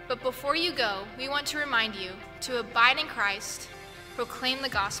 But before you go, we want to remind you to abide in Christ, proclaim the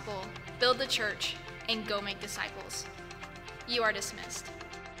gospel, build the church, and go make disciples. You are dismissed.